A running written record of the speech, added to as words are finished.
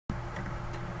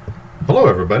Hello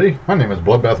everybody, my name is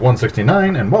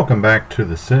Bloodbath169 and welcome back to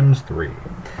The Sims 3.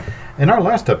 In our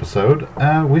last episode,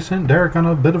 we sent Derek on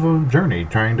a bit of a journey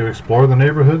trying to explore the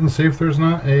neighborhood and see if there's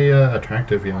not a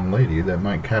attractive young lady that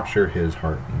might capture his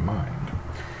heart and mind.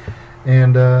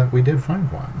 And we did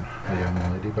find one, a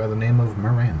young lady by the name of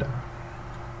Miranda.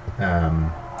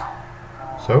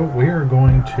 So we are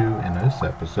going to, in this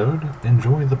episode,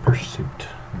 enjoy the pursuit.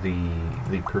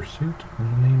 The pursuit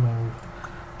in the name of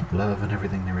love and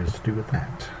everything there is to do with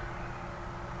that.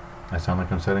 I sound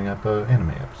like I'm setting up an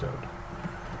anime episode.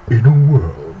 In a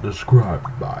world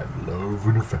described by love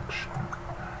and affection,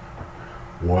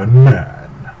 one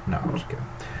man. No, I'm just kidding.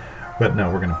 But no,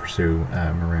 we're going to pursue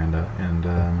Miranda,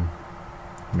 and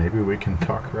maybe we can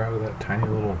talk her out of that tiny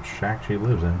little shack she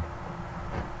lives in.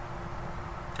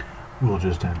 We'll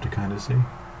just have to kind of see.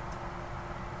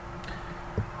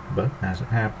 But as it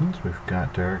happens, we've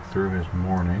got Derek through his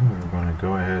morning. We're going to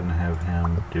go ahead and have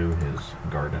him do his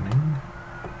gardening.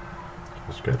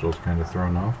 The schedule's kind of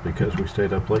thrown off because we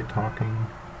stayed up late talking,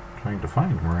 trying to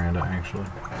find Miranda actually,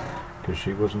 because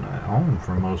she wasn't at home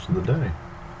for most of the day.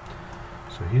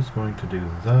 So he's going to do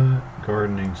the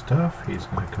gardening stuff. He's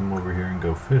going to come over here and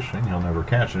go fishing. He'll never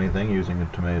catch anything using a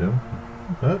tomato,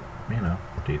 but, you know,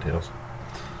 details.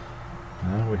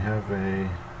 We have a...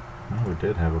 Well, we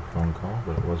did have a phone call,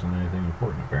 but it wasn't anything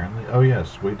important apparently. Oh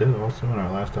yes, we did also in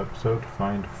our last episode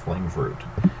find flame fruit.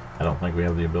 I don't think we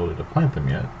have the ability to plant them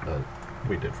yet, but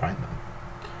we did find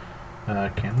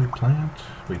them. Can we plant?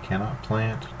 We cannot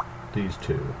plant these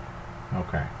two.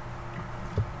 Okay.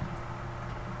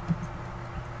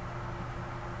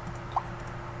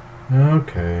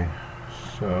 Okay,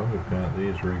 so we've got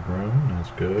these regrown,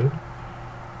 that's good.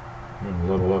 We're going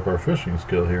to level up our fishing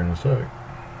skill here in a sec.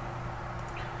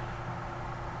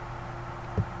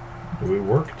 Do we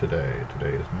work today?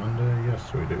 Today is Monday.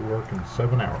 Yes, we do work in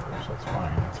 7 hours. That's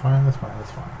fine. That's fine. That's fine. That's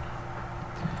fine.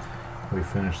 We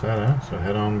finished that out, so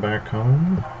head on back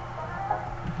home.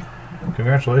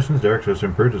 Congratulations, Derek just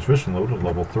improved his fishing load to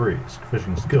level 3.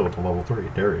 Fishing skill to level 3.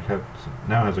 Derek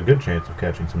now has a good chance of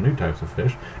catching some new types of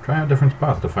fish. Try out different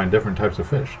spots to find different types of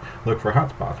fish. Look for hot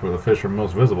spots where the fish are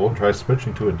most visible and try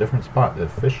switching to a different spot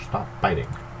if fish stop biting.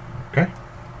 Okay?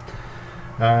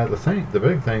 The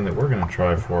big thing that we're going to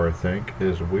try for, I think,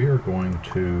 is we are going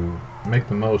to make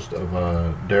the most of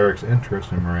Derek's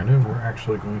interest in Miranda. We're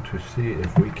actually going to see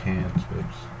if we can't,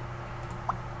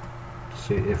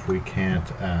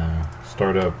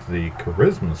 start up the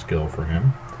charisma skill for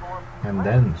him, and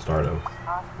then start with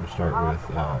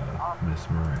Miss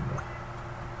Miranda.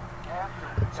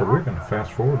 So we're going to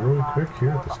fast forward really quick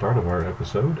here at the start of our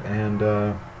episode, and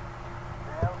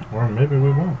or maybe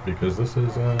we won't, because this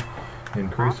is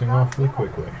increasing awfully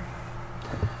quickly.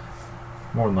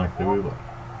 More than likely we will.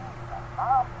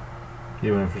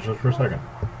 Even if it's just for a second.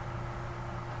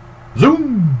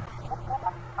 Zoom!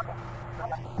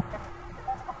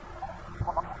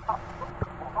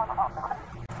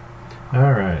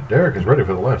 Alright, Derek is ready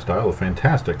for the lifestyle of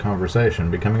fantastic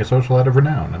conversation, becoming a socialite of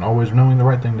renown, and always knowing the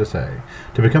right thing to say.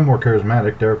 To become more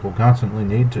charismatic, Derek will constantly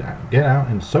need to get out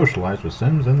and socialize with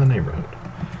Sims in the neighborhood.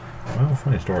 Well,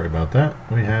 funny story about that.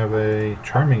 We have a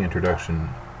charming introduction.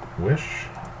 Wish.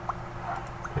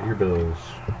 Pay your bills.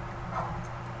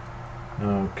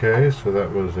 Okay, so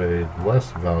that was a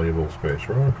less valuable space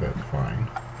rock. That's fine.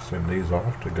 Send these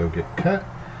off to go get cut.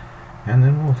 And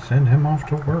then we'll send him off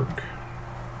to work.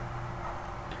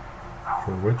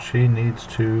 For which he needs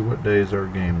to... What days are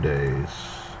game days?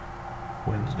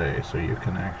 Wednesday. So you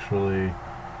can actually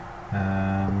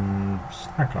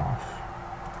slack off.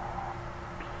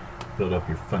 Build up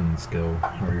your fun skill,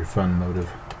 or your fun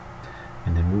motive,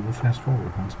 and then we will fast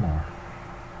forward once more.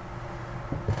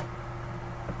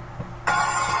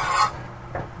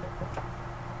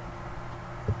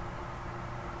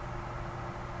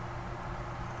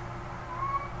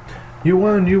 You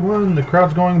won, you won! The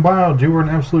crowd's going wild! You were an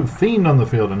absolute fiend on the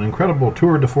field, an incredible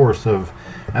tour de force of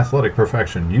athletic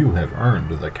perfection. You have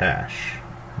earned the cash.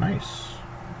 Nice.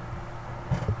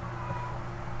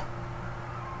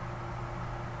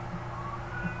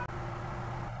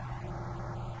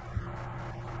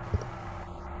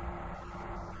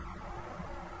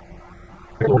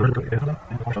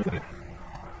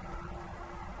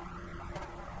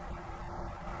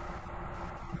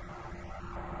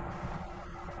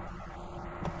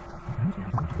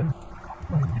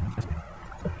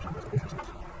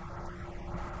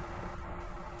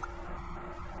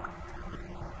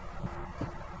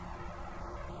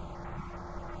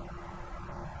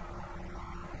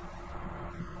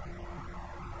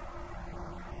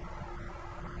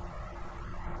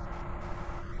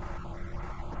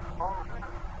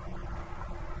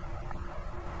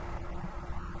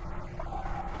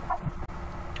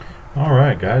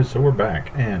 Alright guys, so we're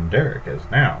back, and Derek is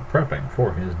now prepping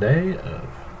for his day of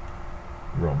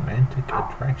romantic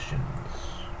attractions.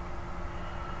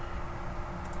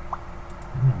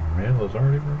 Mail is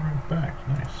already right back.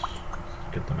 Nice.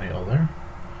 Let's get the mail there.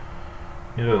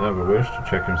 He does have a wish to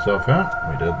check himself out.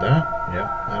 We did that.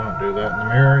 Yep, I don't do that in the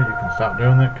mirror. You can stop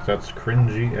doing that because that's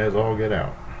cringy as all get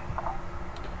out.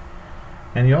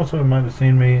 And you also might have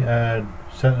seen me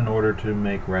set an order to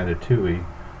make ratatouille.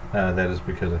 That is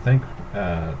because I think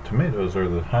tomatoes are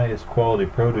the highest quality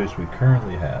produce we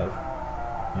currently have.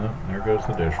 Oh, there goes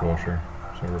the dishwasher.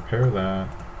 So repair that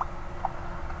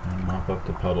and mop up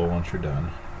the puddle once you're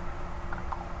done.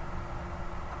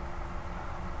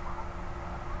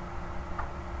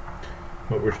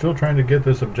 But we're still trying to get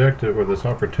this objective, or this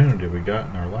opportunity we got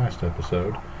in our last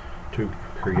episode, to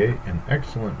create an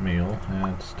excellent meal,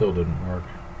 and it still didn't work.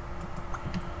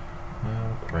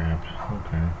 Oh crap.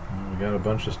 Okay. Well, we got a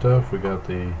bunch of stuff. We got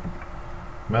the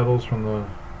metals from the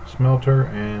smelter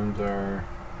and a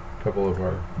couple of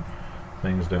our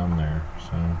things down there.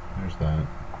 So there's that.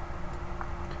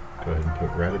 Go ahead and put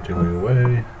ratatouille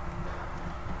away.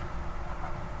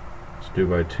 It's due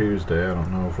by Tuesday. I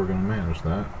don't know if we're going to manage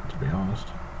that, to be honest.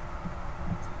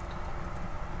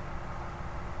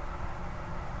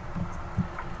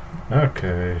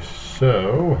 Okay,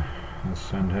 so let's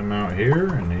send him out here,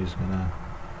 and he's gonna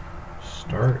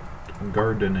start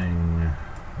gardening,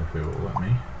 if it will let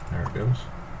me. There it goes.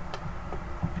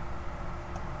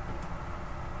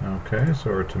 Okay,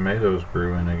 so our tomatoes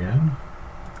grew in again.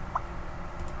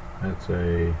 It's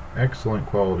a excellent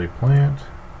quality plant.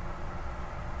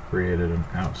 Created an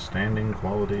outstanding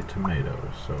quality tomato.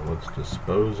 So let's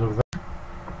dispose of that.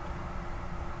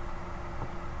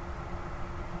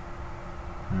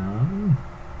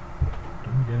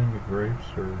 Don't get any grapes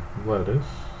or lettuce,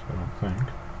 I don't think.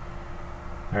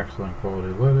 Excellent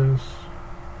quality lettuce.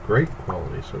 Great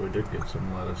quality, so we did get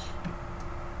some lettuce.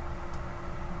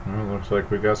 Well, looks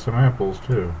like we got some apples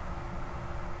too.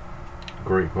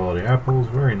 Great quality apples,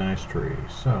 very nice tree.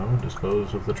 So,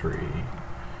 dispose of the tree.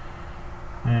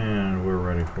 And we're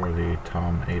ready for the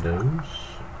tomatoes.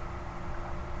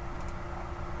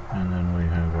 And then we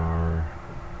have our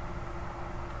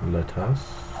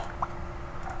lettuce.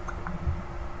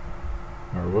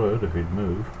 Or would, if he'd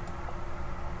move.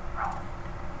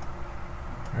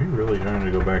 Are you really trying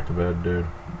to go back to bed, dude?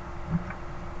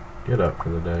 Get up for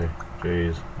the day.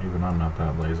 Jeez, even I'm not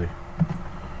that lazy.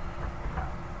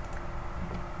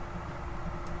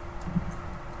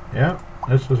 Yep,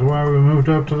 this is why we moved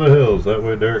up to the hills. That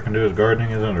way Derek can do his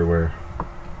gardening in his underwear.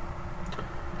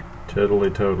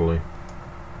 Totally.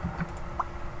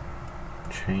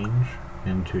 Change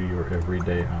into your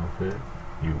everyday outfit,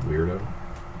 you weirdo.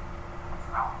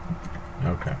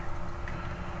 Okay.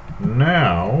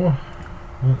 Now,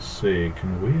 let's see,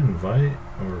 can we invite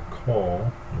or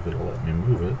call, if it'll let me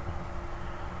move it,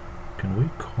 can we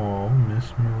call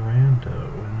Miss Miranda?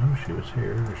 I know she was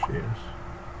here. There she is.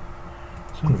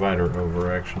 Let's invite her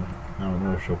over, actually. I don't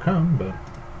know if she'll come, but...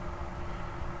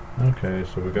 Okay,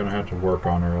 so we're going to have to work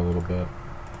on her a little bit.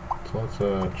 So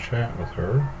let's chat with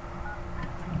her.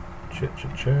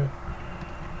 Chit.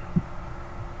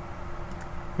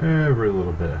 Every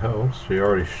little bit helps. She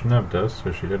already snubbed us,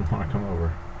 so she didn't want to come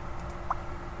over.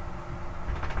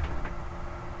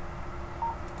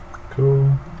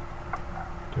 Cool.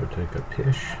 Go take a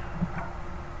pish.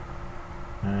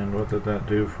 And what did that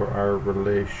do for our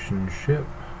relationship?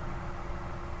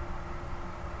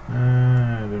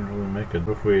 I didn't really make it.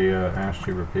 What if we asked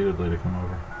you repeatedly to come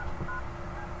over?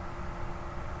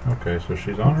 Okay, so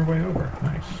she's on her way over.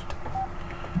 Nice.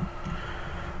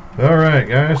 Alright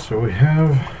guys, so we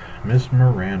have Miss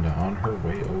Miranda on her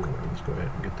way over. Let's go ahead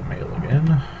and get the mail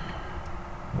again.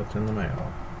 What's in the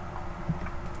mail?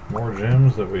 More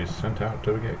gems that we sent out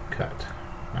to get cut.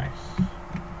 Nice.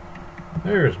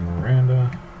 There's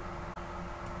Miranda.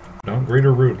 Don't greet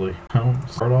her rudely. Don't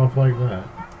start off like that.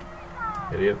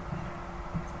 Idiot.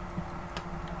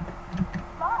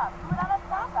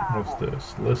 What's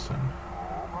this? Listen.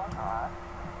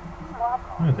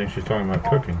 I think she's talking about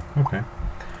cooking. Okay.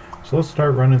 So let's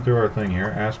start running through our thing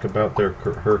here. Ask about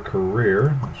her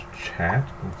career. Let's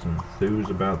chat. Let's enthuse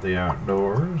about the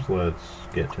outdoors. Let's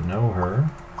get to know her.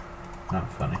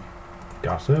 Not funny.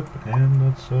 Gossip. And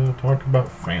let's talk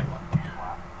about family.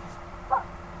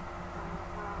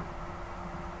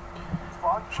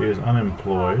 She is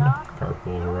unemployed.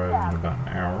 Carpool's arriving in about an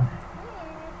hour.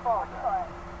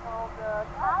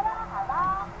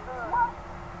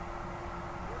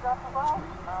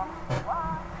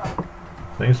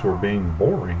 Thanks for being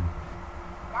boring.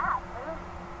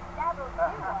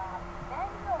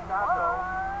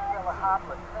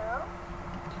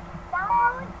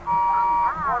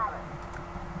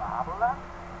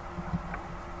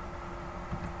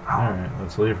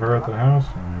 let's leave her at the house,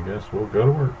 and I guess we'll go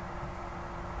to work.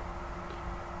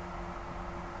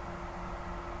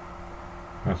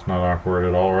 That's not awkward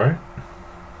at all, right?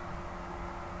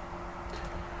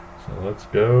 So let's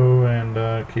go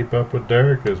and keep up with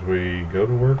Derek as we go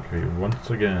to work once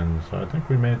again. So I think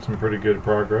we made some pretty good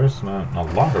progress. Not a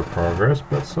lot of progress,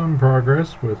 but some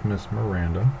progress with Miss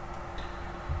Miranda.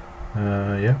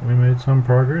 Yeah, we made some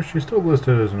progress. She's still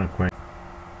listed as an acquaintance.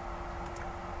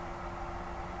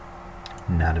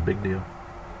 Not a big deal.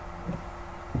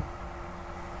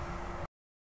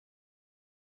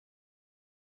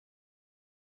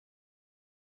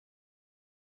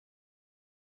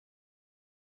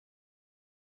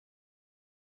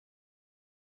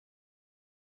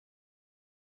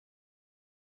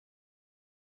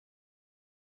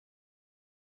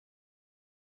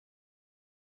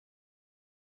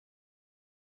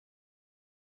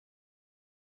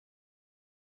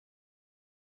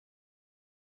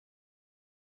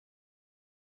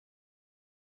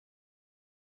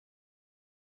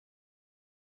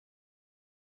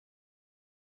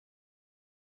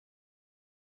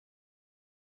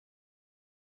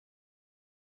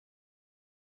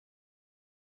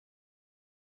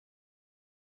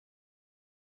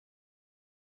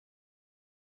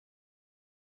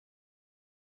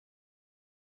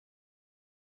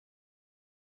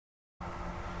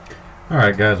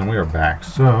 Alright guys, and we are back.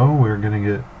 So, we're gonna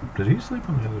get... Did he sleep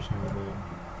on the other side of the bed?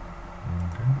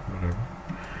 Okay, whatever.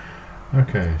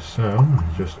 Okay, so,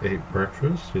 he just ate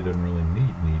breakfast. He didn't really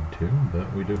need to,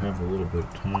 but we do have a little bit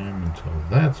of time until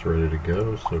that's ready to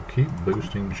go, so keep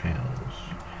boosting channels.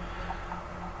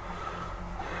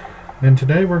 And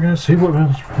today we're gonna see what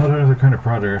other kind of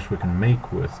progress we can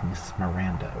make with Miss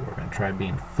Miranda. We're gonna try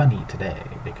being funny today,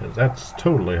 because that's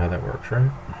totally how that works,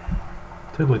 right?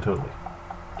 Totally.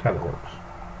 That's how that works.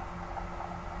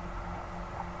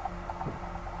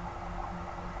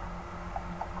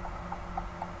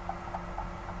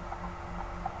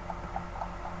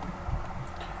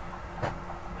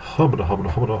 No,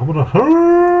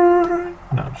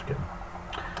 I'm just kidding.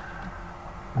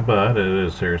 But it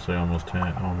is seriously almost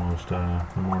the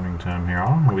morning time here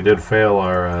on. We did fail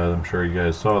our, I'm sure you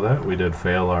guys saw that, we did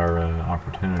fail our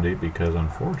opportunity because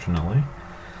unfortunately,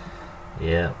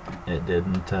 yeah, it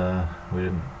didn't, we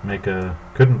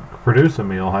couldn't produce a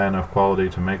meal high enough quality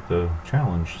to make the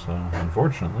challenge, so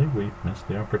unfortunately we missed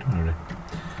the opportunity.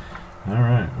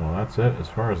 Alright, well that's it as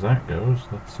far as that goes.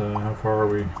 Let's, how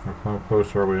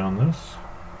close are we on this?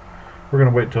 We're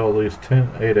going to wait till at least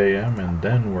 8 a.m. and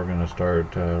then we're going to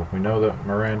start, we know that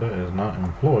Miranda is not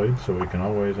employed, so we can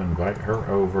always invite her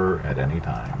over at any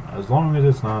time, as long as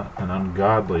it's not an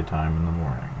ungodly time in the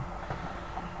morning.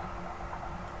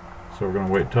 So we're going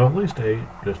to wait till at least 8,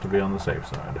 just to be on the safe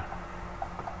side.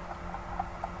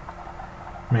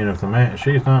 I mean, if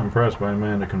she's not impressed by a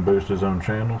man that can boost his own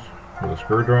channels with a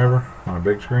screwdriver on a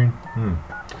big screen,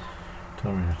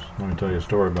 let me tell you a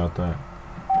story about that.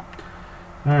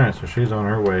 Alright, so she's on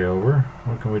her way over.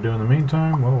 What can we do in the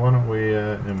meantime? Well, why don't we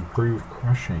improve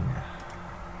crushing?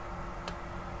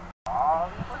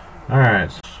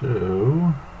 Alright,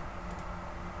 so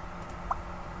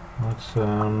let's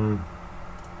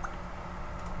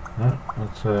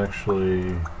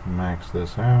actually max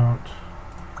this out.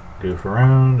 Goof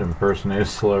around, impersonate a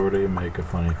celebrity, make a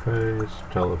funny face,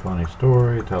 tell a funny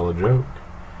story, tell a joke.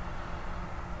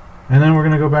 And then we're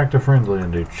going to go back to friendly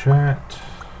and do chat.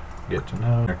 Get to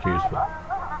know. Useful.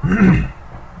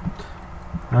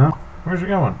 Huh? Where's you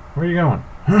going? Where are you going?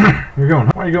 You're going.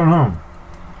 Why are you going home?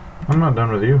 I'm not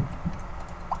done with you.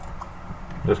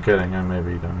 Just kidding. I may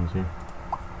be done with you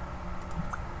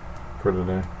for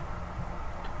today.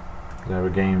 I have a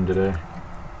game today.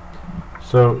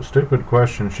 So, stupid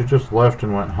question. She just left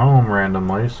and went home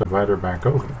randomly, so invite her back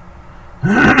over.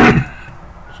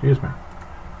 Excuse me.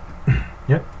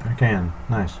 Yep, I can.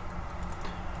 Nice.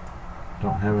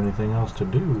 Don't have anything else to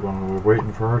do while we're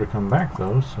waiting for her to come back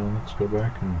though, so let's go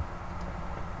back and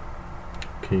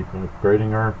keep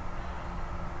upgrading our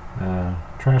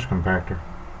trash compactor.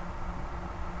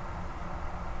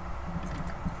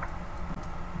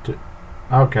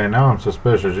 Okay, now I'm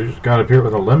suspicious. You just got up here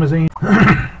with a limousine?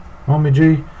 Homie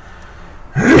G.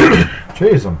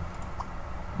 Chase him.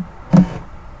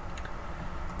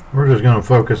 We're just going to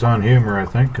focus on humor, I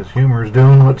think, because humor's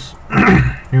doing what's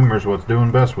humor's what's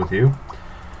doing best with you.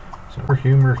 So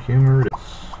humor it is.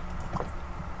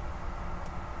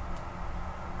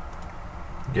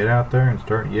 Get out there and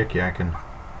start yik-yakking.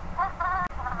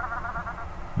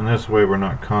 And this way we're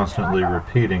not constantly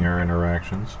repeating our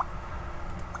interactions.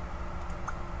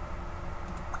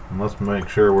 And let's make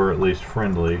sure we're at least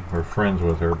friendly. We're friends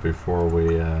with her before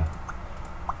we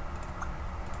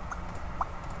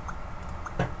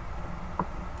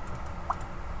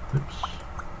Oops.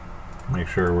 Make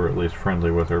sure we're at least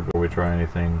friendly with her before we try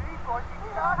anything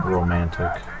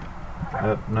romantic.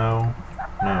 No.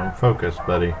 No. Focus,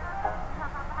 buddy.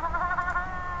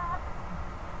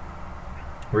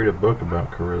 Read a book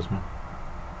about charisma.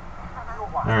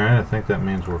 Alright, I think that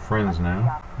means we're friends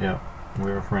now. Yep, we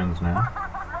are friends now.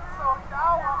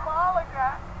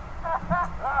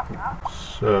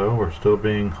 So, we're still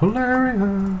being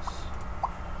hilarious.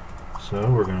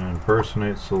 So, we're going to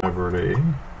impersonate celebrity.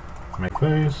 Make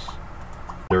face.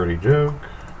 Dirty joke.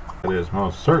 That is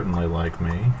most certainly like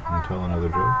me. And tell another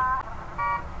joke.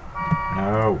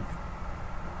 No.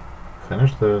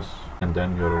 Finish this, and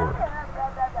then go to work.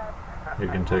 You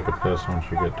can take a piss once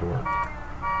you get to work.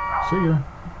 See ya.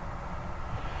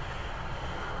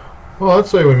 Well, let's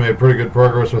say we made pretty good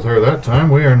progress with her that time.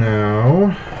 We are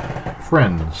now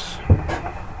friends.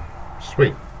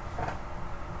 Sweet.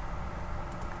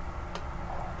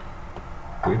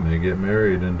 We may get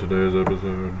married in today's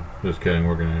episode. Just kidding,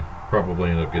 we're going to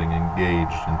probably end up getting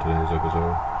engaged in today's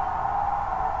episode.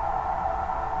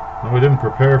 Well, we didn't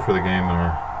prepare for the game in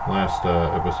our last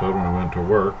episode when we went to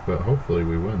work, but hopefully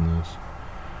we win this.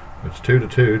 It's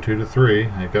 2-2,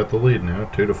 2-3. They got the lead now.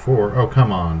 2-4. Oh,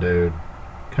 come on, dude.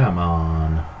 Come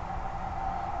on.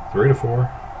 3-4.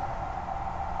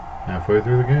 Halfway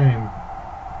through the game.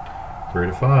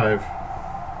 3-5.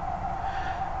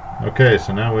 Okay,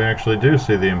 so now we actually do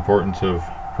see the importance of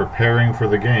preparing for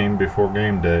the game before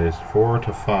game days.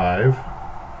 4-5.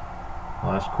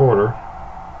 Last quarter.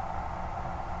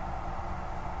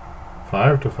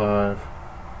 5-5.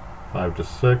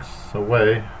 5-6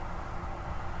 away.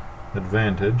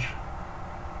 Advantage.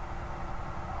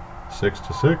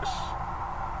 6-6.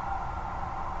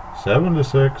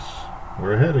 7-6.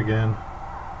 We're ahead again.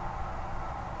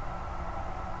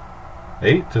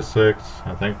 8-6.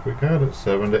 I think we got it.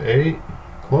 7-8.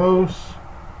 Close.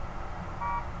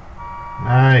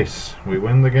 Nice. We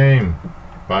win the game.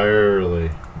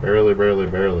 Barely. Barely, barely,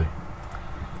 barely.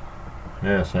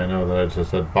 Yes, I know that I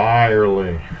just said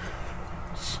barely.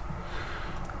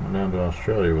 Went down to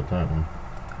Australia with that one.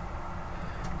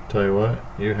 Tell you what,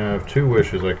 you have 2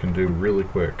 wishes I can do really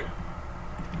quick.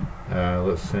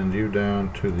 Let's send you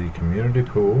down to the community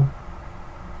pool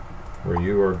where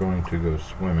you are going to go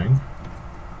swimming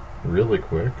really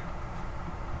quick.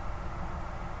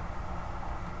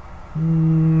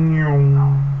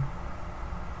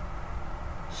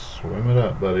 Swim it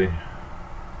up, buddy.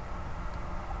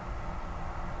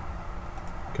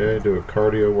 Okay, do a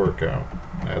cardio workout.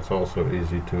 That's also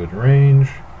easy to arrange.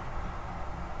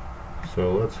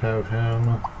 So let's have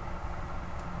him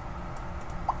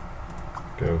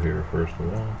go here first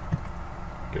of all.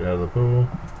 Get out of the pool.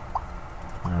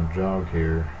 Now jog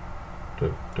here.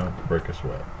 Don't break a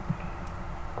sweat.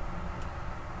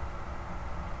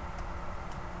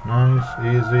 Nice,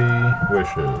 easy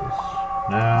wishes.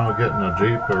 Now get in a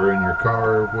Jeep or in your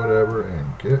car or whatever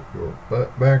and get your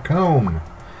butt back home.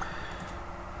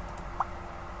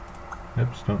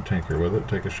 Oops, don't tinker with it.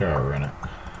 Take a shower in it.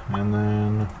 And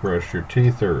then brush your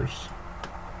teethers.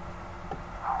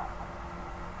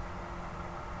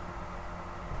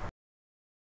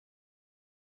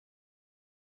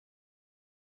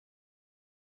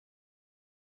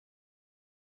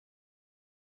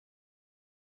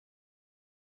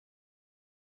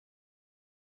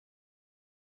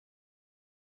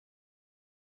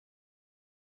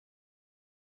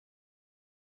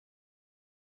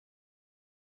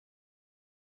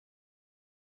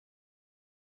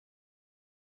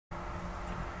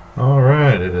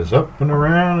 Alright, it is up and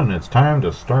around and it's time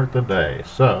to start the day.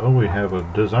 So, we have a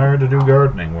desire to do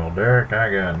gardening. Well, Derek, I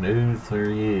got news for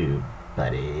you,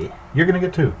 buddy. You're going to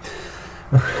get 2.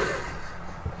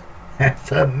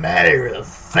 That's a matter of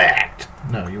fact.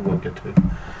 No, you will get 2.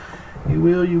 You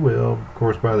will. Of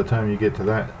course, by the time you get to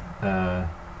that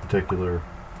particular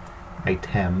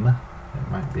item, it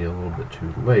might be a little bit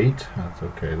too late. That's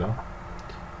okay, though.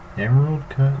 Emerald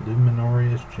cut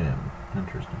luminous gem.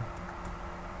 Interesting.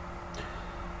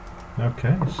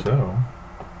 Okay, so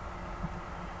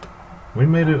we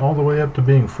made it all the way up to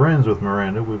being friends with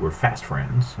Miranda. We were fast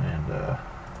friends, and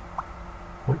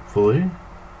hopefully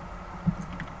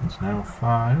it's now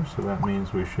 5, so that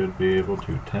means we should be able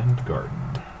to tend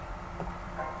garden.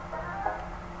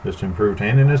 Just improved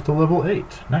handiness to level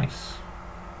 8. Nice.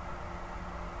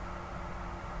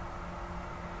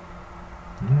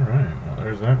 Alright, well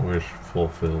there's that wish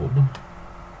fulfilled.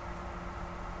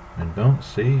 I don't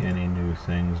see any new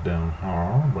things down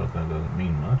here, but that doesn't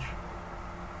mean much.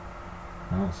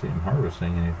 I don't see him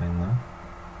harvesting anything though.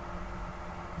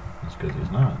 That's because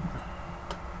he's not.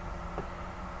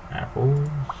 Apples,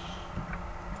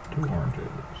 2 oranges.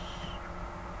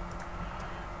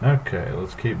 Okay,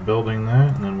 let's keep building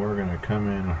that, and then we're going to come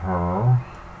in her.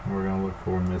 We're going to look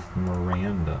for Miss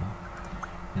Miranda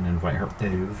and invite her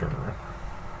over.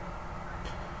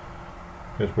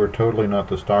 Because we're totally not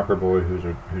the stalker boy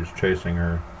who's chasing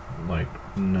her like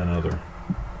none other.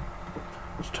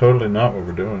 It's totally not what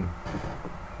we're doing.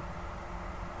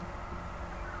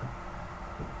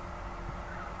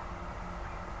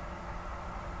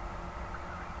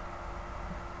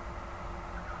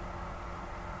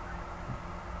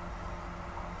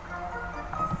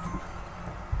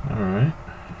 Alright.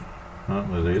 That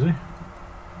was easy.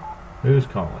 Who's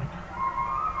calling?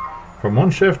 From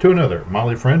one chef to another,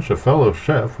 Molly French, a fellow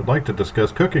chef, would like to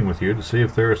discuss cooking with you to see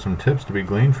if there are some tips to be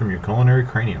gleaned from your culinary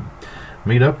cranium.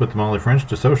 Meet up with Molly French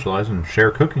to socialize and share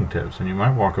cooking tips, and you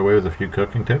might walk away with a few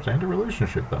cooking tips and a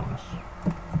relationship bonus.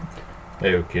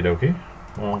 Okie dokie.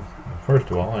 Well,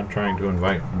 first of all, I'm trying to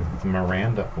invite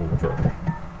Miranda over.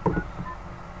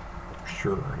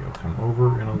 Sure, you'll come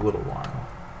over in a little while.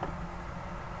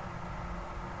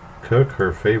 Cook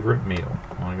her favorite meal.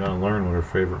 Well, I gotta learn what her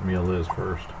favorite meal is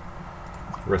first.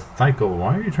 Recycle.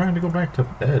 Why are you trying to go back to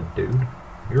bed, dude?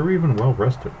 You're even well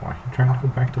rested. Why are you trying to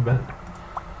go back to bed?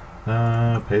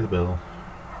 Pay the bill.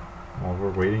 While we're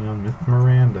waiting on Miss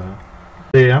Miranda.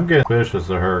 See, I'm getting suspicious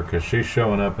of her because she's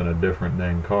showing up in a different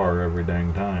dang car every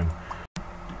dang time.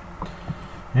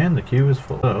 And the queue is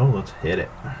full. So let's hit it.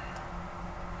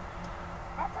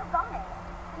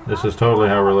 This is totally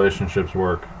how relationships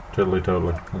work. Totally.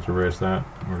 Let's erase that.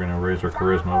 We're going to erase our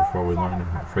charisma before we learn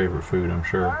our favorite food, I'm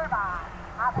sure.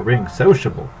 We're being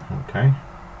sociable, okay?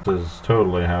 This is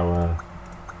totally how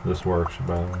this works,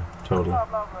 by the way. Totally.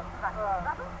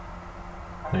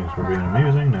 Things were being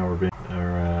amusing, now we're being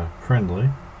friendly.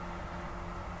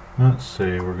 Let's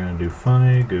see, we're going to do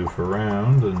funny, goof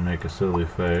around, and make a silly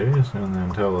face, and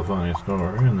then tell a funny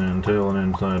story, and then tell an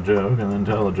inside joke, and then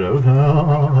tell a joke.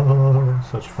 Oh,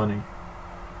 such funny.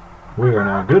 We are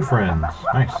now good friends.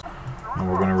 Nice. And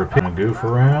we're going to repeat a goof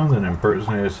around, then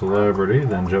impersonate a celebrity,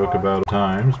 then joke about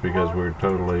times, because we're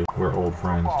old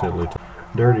friends.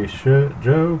 Dirty shit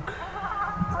joke.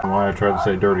 Why I tried to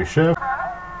say dirty chef.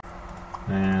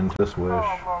 And this wish.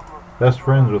 Best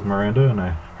friends with Miranda, and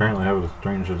I apparently have a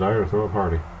strange desire to throw a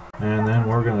party. And then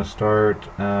we're going to start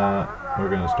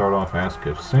off ask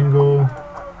if single,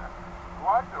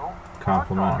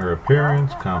 compliment her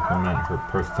appearance, compliment her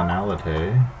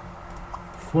personality,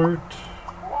 flirt,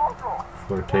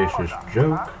 flirtatious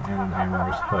joke, and an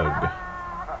amorous hug.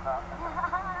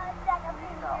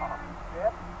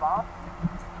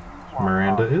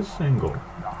 Miranda is single.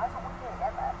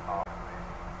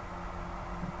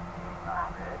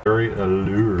 Very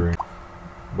alluring.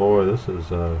 Boy, this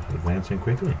is advancing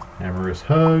quickly. Amorous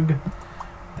hug,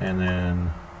 and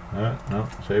then no,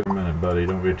 save a minute, buddy.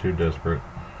 Don't be too desperate.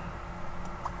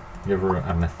 Give her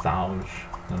a massage,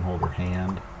 then hold her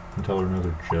hand and tell her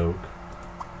another joke.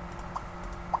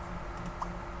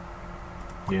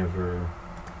 Give her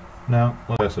no,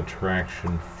 less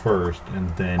attraction first, and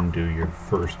then do your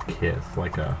first kiss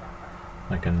like a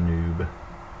noob.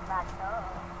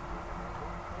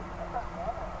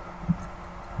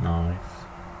 Nice.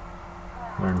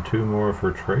 Learn 2 more of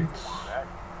her traits.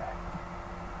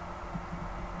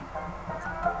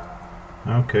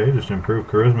 Okay, just improve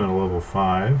charisma to level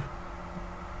 5.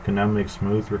 Can now make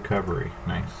smooth recovery.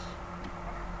 Nice.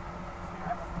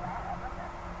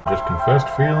 Just confessed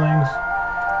feelings,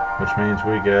 which means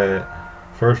we get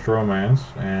first romance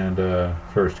and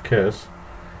first kiss,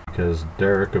 because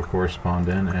Derek, of course, spawned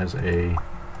in as a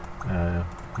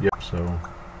yep. So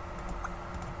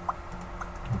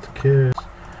let's kiss.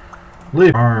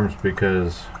 Leave arms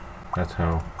because that's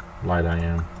how light I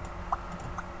am.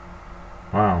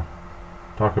 Wow.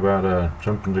 Talk about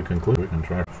jumping to conclusion. We can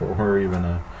try before we're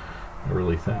even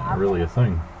really a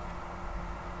thing.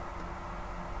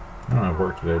 I don't have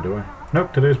work today, do I?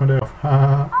 Nope, today's my day off.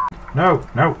 Ha ha.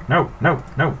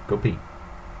 No. Go pee.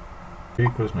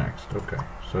 Cheek was next. Okay,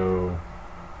 so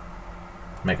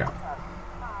make out.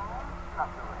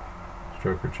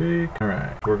 Stroke her cheek.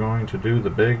 Alright, we're going to do the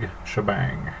big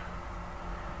shebang.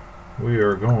 We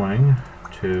are going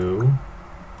to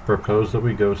propose that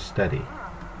we go steady.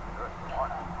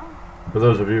 For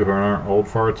those of you who aren't old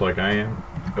farts like I am,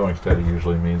 going steady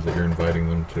usually means that you're inviting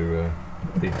them to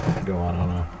go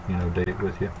on a date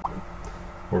with you,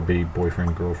 or be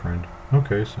boyfriend girlfriend.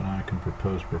 Okay, so now I can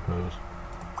propose.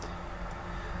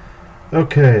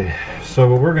 Okay,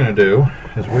 so what we're going to do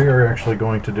is we are actually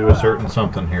going to do a certain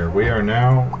something here. We are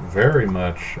now very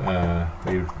much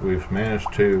we've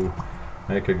managed to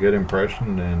make a good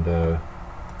impression and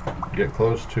get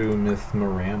close to Miss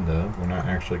Miranda. We're not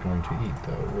actually going to eat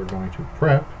though. We're going to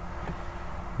prep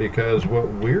because what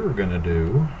we're going to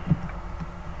do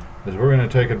is we're going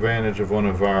to take advantage of one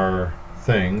of our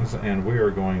things, and we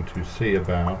are going to see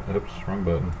about, oops, wrong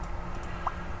button.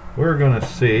 We're going to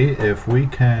see if we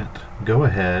can't go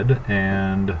ahead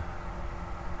and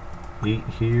eat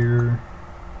here.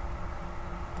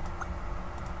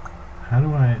 How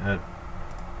do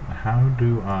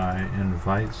I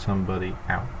invite somebody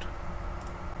out?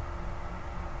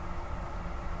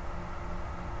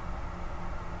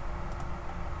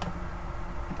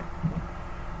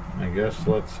 I guess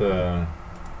let's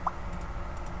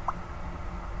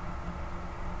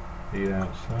eat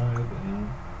outside, and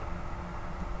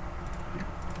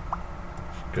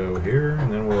let's go here,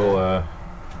 and then we'll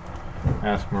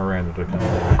ask Miranda to come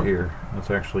over here. Let's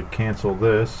actually cancel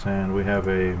this, and we have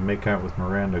a make out with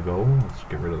Miranda goal. Let's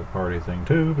get rid of the party thing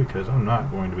too, because I'm not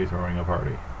going to be throwing a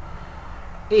party.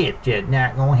 It's just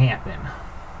not gonna happen.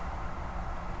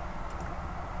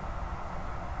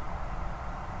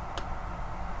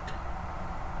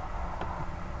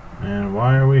 And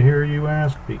why are we here, you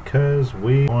ask? Because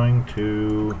we're going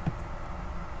to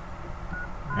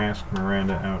ask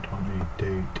Miranda out on a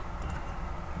date.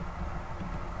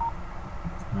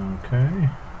 Okay.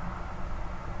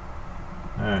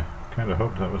 I kind of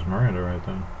hoped that was Miranda right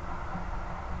then.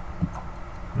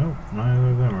 Nope, neither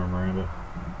of them are Miranda.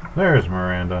 There's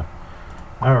Miranda.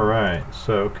 Alright,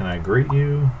 so can I greet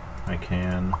you? I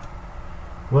can.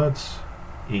 Let's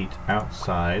eat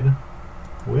outside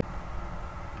with...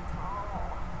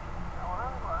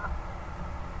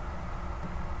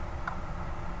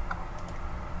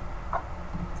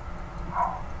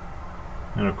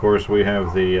 And of course we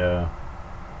have the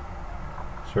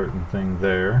certain thing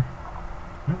there.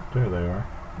 Oh, there they are.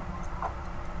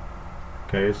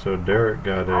 Okay, so Derek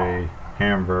got a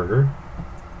hamburger.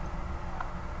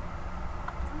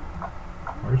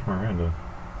 Where's Miranda?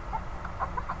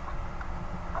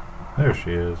 There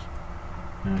she is.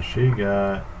 And she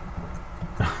got...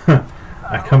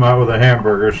 I come out with a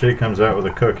hamburger, she comes out with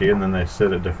a cookie, and then they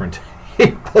sit at different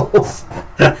tables.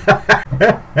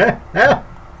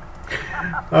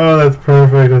 Oh, that's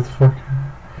perfect. That's fucking...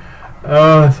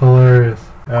 Oh, that's hilarious.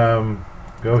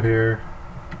 Go here.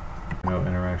 No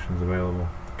interactions available.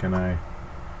 Can I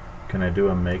do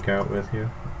a makeout with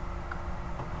you?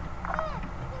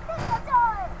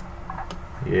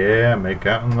 Yeah, make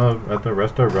out at the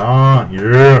restaurant.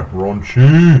 Yeah,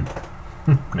 raunchy.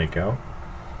 Make out.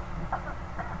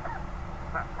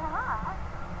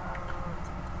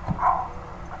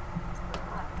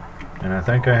 And I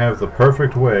think I have the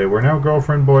perfect way. We're now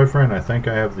girlfriend, boyfriend. I think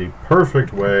I have the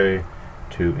perfect way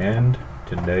to end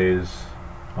today's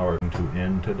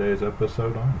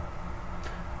episode on.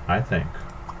 I think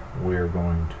we're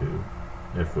going to,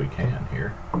 if we can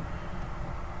here,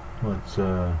 let's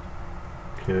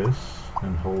kiss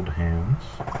and hold hands.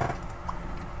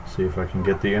 See if I can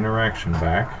get the interaction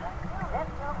back.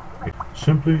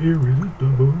 Simply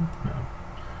irresistible. No.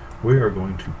 We are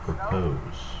going to propose.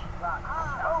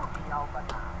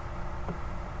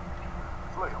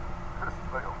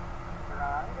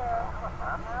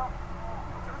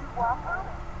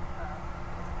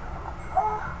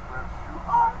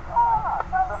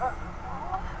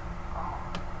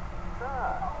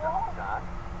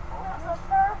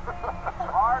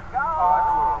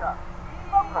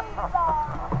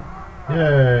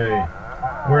 Yay!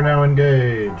 We're now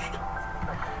engaged.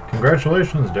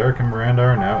 Congratulations, Derek and Miranda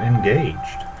are now engaged.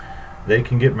 They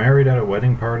can get married at a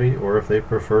wedding party, or if they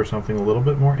prefer something a little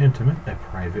bit more intimate, a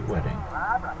private wedding.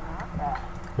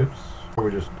 Oops. Or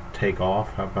we just take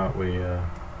off. How about we,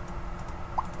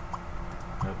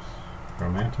 that's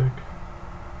romantic.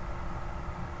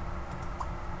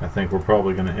 I think we're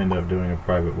probably going to end up doing a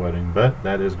private wedding, but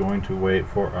that is going to wait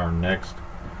for our next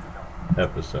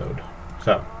episode.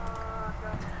 So,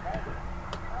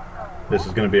 this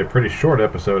is going to be a pretty short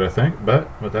episode, I think, but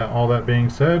with all that being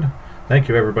said, thank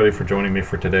you everybody for joining me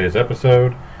for today's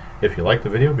episode. If you liked the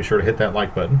video, be sure to hit that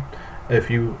like button.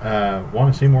 If you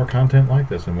want to see more content like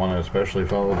this and want to especially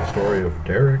follow the story of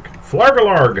Derek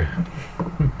Flargalarg,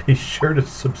 be sure to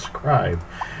subscribe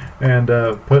and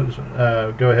go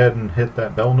ahead and hit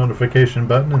that bell notification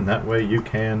button, and that way you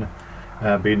can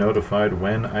be notified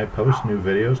when I post new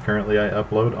videos. Currently I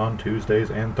upload on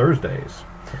Tuesdays and Thursdays.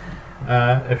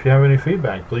 If you have any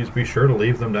feedback, please be sure to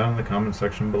leave them down in the comment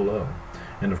section below.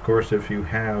 And of course, if you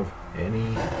have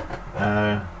any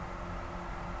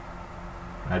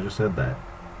I just said that.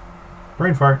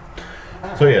 Brain fart.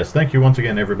 So yes, thank you once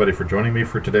again everybody for joining me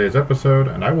for today's episode,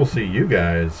 and I will see you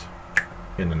guys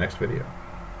in the next video.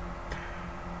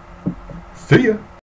 See ya!